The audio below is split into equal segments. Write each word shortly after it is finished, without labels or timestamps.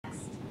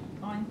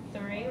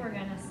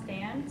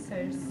stand,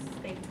 so just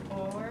stay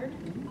forward.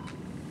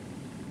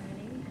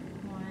 Ready?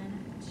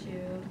 1, 2,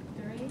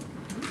 3.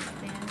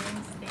 Standing,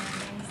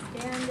 standing,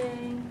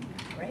 standing.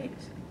 Great.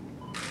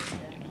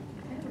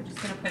 Okay, we're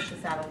just going to push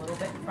this out a little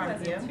bit in front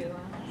of you. Wasn't too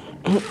long.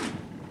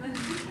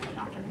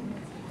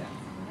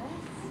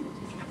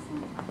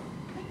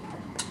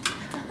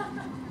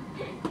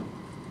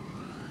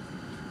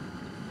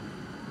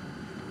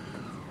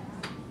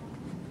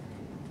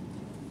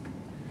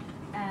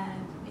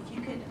 And if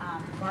you could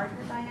guard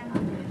her, Diane, I'm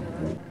going to do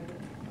it.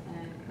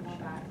 And come on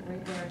back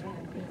right there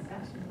again.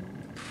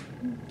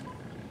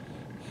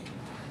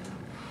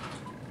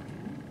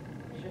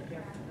 Shift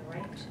your to the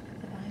right.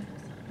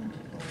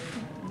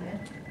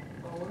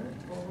 Forward,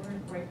 forward,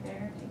 right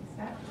there. Take a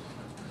step.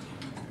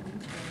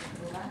 To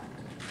the left.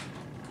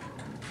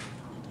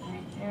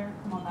 Right there.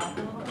 Come on back a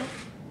little bit.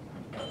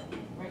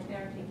 Right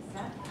there. Take a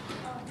step.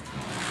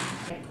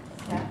 Right.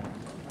 Step.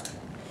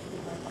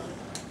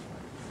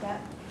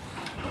 Step.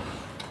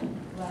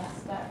 Left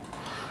step.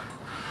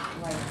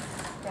 Right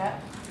step.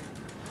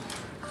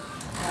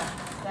 Left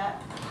step.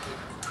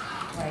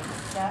 Right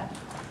step.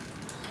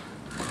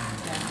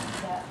 Left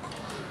step.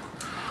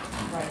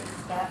 Right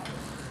step.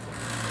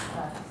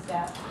 Left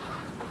step.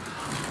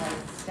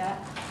 Right step.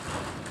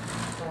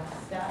 Left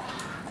step.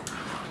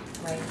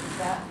 Right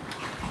step.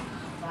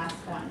 Last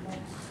one.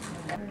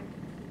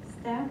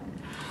 Step.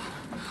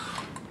 I'm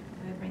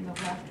going to bring the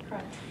left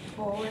crutch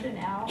forward and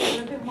out. A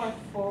little bit more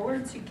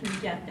forward so you can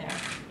get there.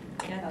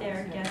 Get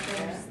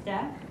there,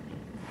 step.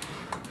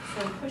 So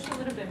push a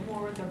little bit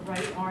more with the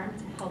right arm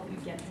to help you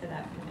get to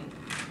that point.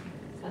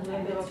 So a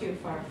little bit too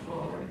far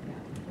forward.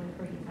 I'm going to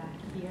bring it back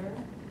here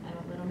and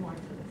a little more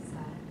to the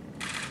side.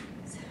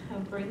 So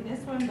bring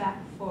this one back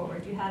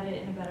forward. You had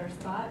it in a better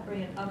spot.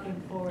 Bring it up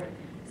and forward.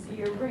 So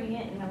you're bringing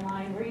it in a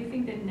line where you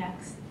think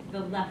the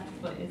left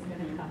foot is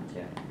going to come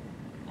to.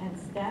 And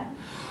step.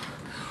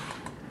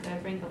 Going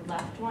to bring the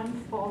left one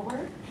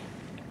forward.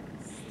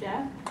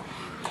 Step.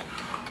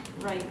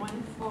 Right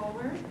one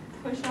forward.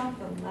 Push off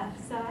the left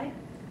side.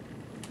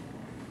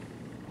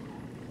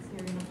 So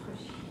you're going to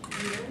push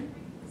here.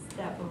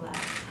 Step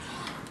left.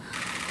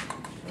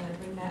 Going to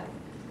bring that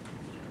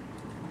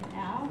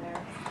out.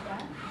 There.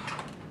 Step.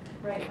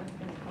 Right one's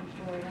going to come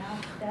forward now.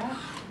 Step.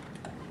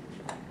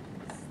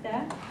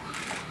 Step.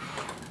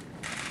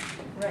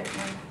 Right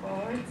one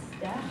forward.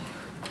 Step.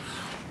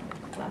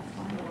 Left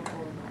one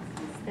forward.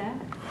 Step.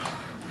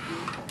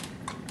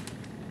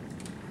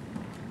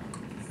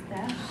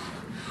 Step.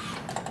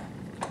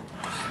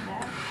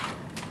 Step.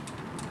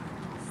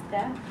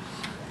 Step.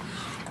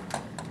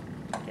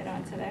 Get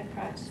onto that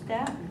crutch.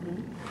 Step.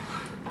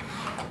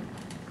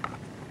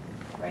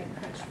 Right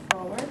crutch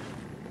forward.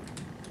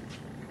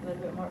 A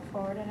little bit more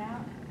forward and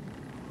out.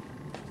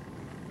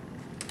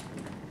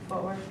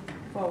 Forward.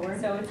 Forward.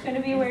 So it's going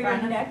to be where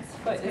your next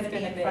foot is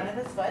going to be. In front of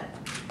this foot,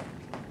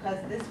 because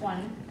this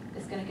one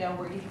is going to go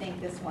where you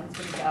think this one's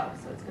going to go.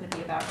 So it's going to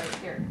be about right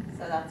here.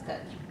 So that's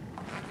good.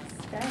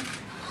 Step.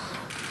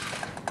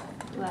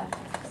 Left.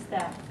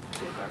 Step.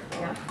 Super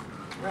forward.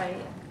 Yeah.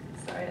 Right.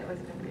 Sorry, that was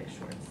going to be a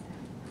short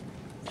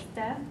step.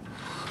 Step.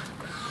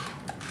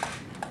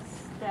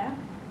 Step.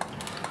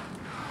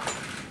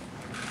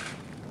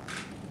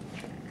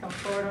 Come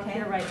forward onto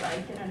your right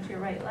leg. Get onto your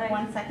right leg.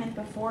 1 second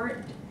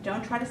before,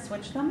 don't try to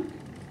switch them.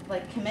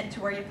 Like commit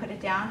to where you put it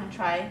down and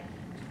try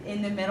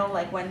in the middle,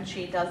 like when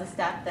she does a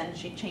step, then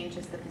she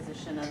changes the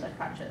position of the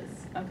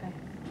crutches. Okay.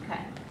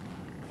 Okay.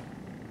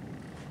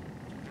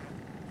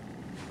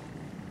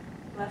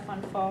 Left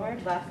one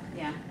forward. Left,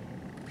 yeah.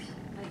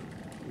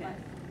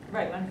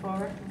 Right one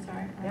forward. I'm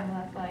sorry. On Yep. the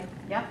left leg.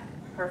 Yep,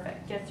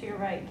 perfect. Get to your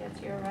right. Get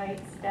to your right.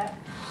 Step.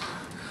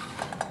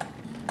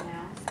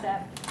 Now,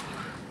 Step.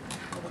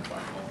 a little more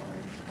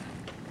forward.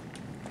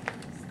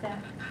 Step.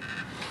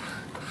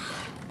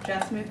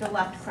 Just move the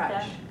left crutch.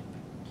 Step.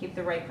 Keep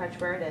the right crutch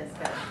where it is.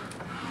 Good.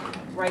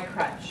 Right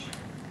crutch.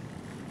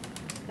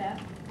 Step.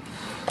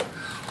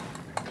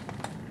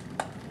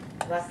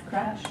 Left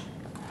crutch.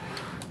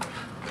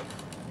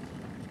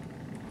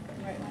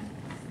 Right one.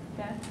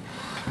 Step.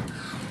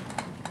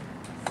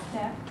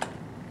 Step.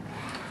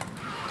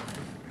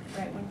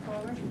 Right one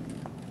forward.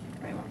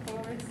 Right one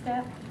forward.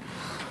 Step.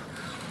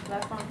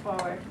 Left one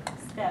forward.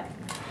 Step.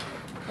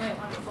 Right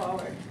one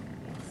forward.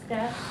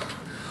 Step.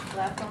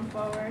 Left one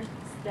forward.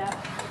 Step.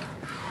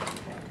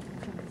 Okay.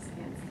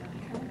 Stand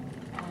still.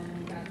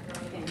 And the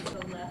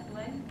left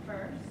leg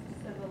first.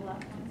 So the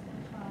left one's going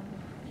to come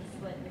just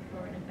slightly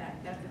forward and back.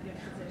 That's a good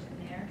position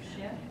there.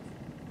 Shift.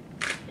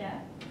 Step.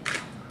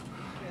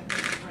 Good. The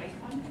right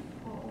one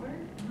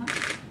forward.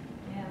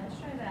 Yeah, let's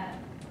try that.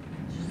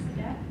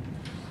 Step.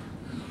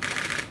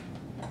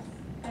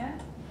 Step.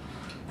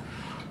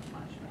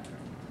 Much better.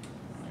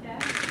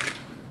 Step.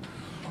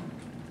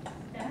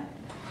 Step.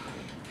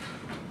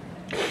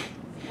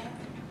 Step.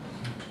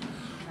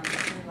 Number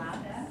 2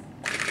 left. Step.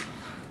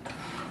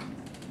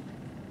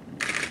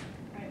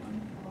 Right one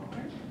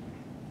forward.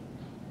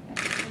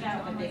 Okay. So that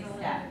Took a one big was a little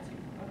step. bit too.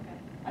 Okay.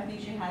 I think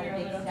she had You're a a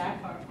big little too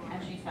step far forward. and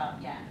she felt,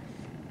 yeah.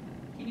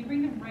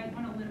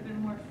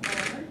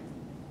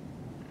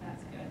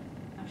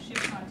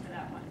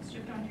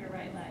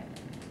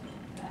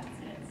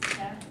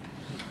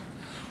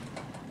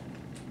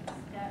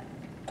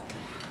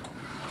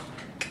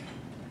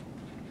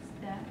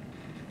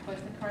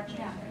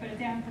 down. Put it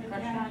down, put it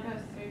Crutch down. down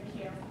goes through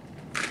here.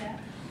 Step.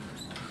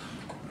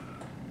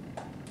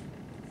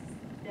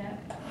 Step.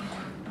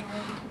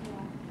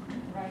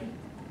 Right.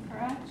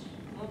 Crutch.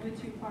 A little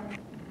bit too far.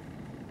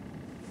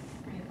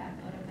 Bring it back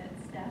a little bit.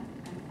 Step.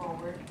 And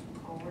forward,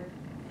 forward.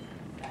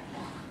 Back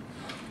up.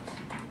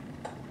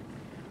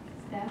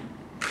 Step.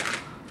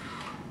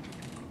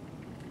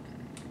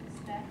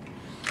 Step.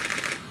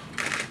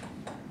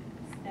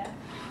 Step.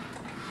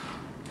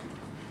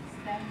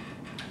 Step.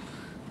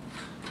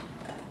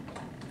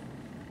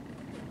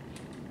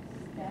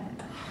 Step.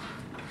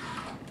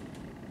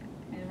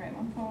 Maybe the right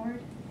one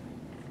forward.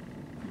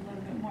 A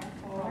little bit more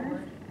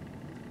forward.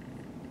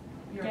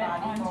 Your Get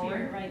body onto forward.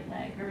 your right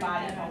leg. Your Or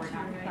body get forward, onto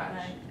not your your right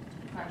crutch. leg.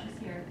 Crutch is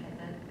here, get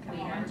the Come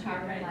weight on on to top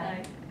your of right your leg.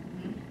 leg.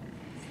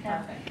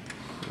 Step. Perfect.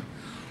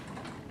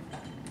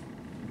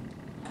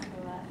 On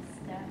the left.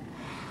 Step.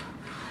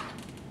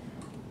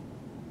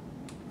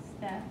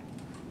 Step.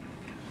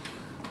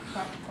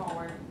 Crutch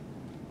forward,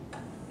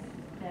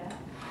 Step.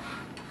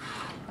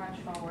 crutch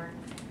forward,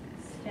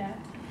 Step.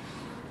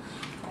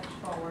 crutch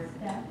forward,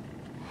 Step.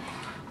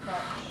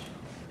 crutch,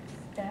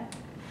 Step.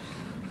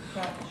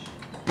 crutch,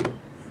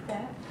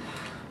 Step.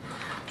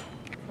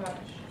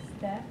 crutch,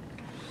 Step.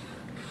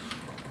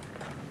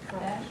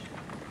 crutch,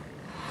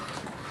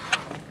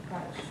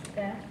 crutch,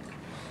 Step.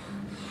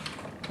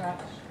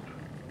 crutch,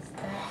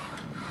 Step.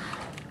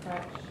 crutch,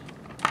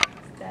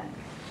 Step.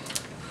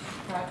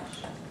 crutch,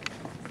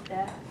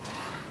 Step.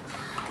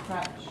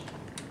 crutch,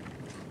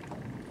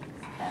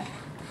 Step.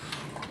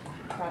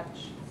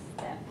 crutch.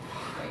 Step.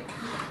 Great.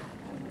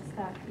 We'll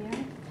stop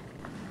here.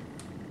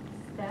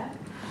 Step.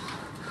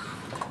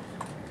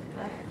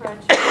 Left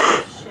crutch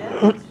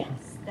shift.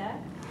 Step.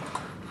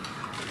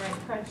 Right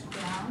crutch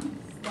down.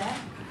 Step.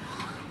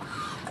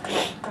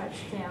 Left crutch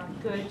down.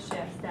 Good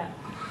shift. Step.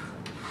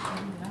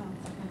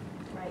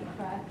 Right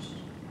crutch.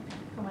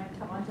 Come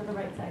on to the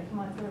right side. Come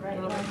on to the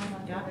right leg. Come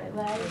on to the right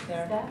leg. Right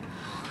there. Step.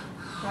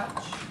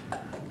 Crutch,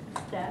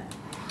 Step.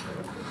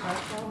 Crutch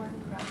forward.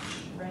 Crutch.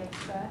 Right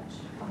crutch.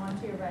 Come on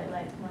to your right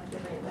leg. Come on to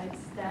your right leg.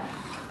 Step.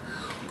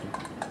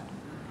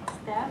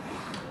 Step.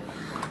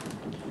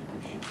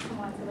 Come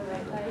on to the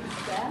right leg.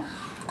 Step.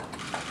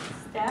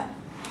 Step.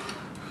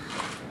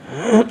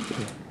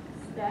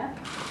 Step.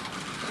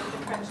 Put the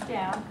crunch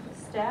down.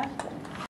 Step.